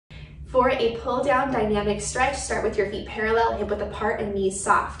For a pull down dynamic stretch, start with your feet parallel, hip width apart and knees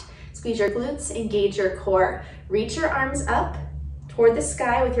soft. Squeeze your glutes, engage your core. Reach your arms up toward the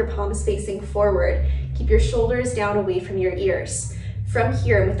sky with your palms facing forward. Keep your shoulders down away from your ears. From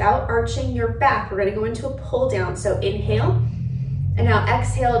here, without arching your back, we're gonna go into a pull down. So inhale, and now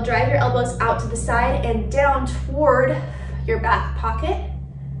exhale, drive your elbows out to the side and down toward your back pocket.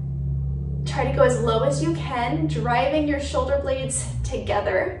 Try to go as low as you can, driving your shoulder blades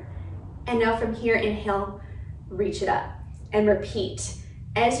together. And now from here, inhale, reach it up and repeat.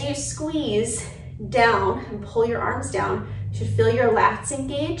 As you squeeze down and pull your arms down, you should feel your lats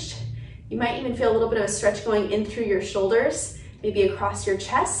engaged. You might even feel a little bit of a stretch going in through your shoulders, maybe across your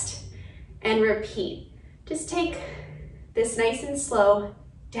chest, and repeat. Just take this nice and slow,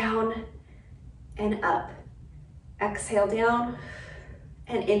 down and up. Exhale down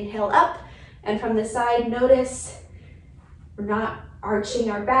and inhale up. And from the side, notice we're not arching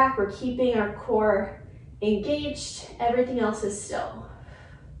our back, we're keeping our core engaged. Everything else is still.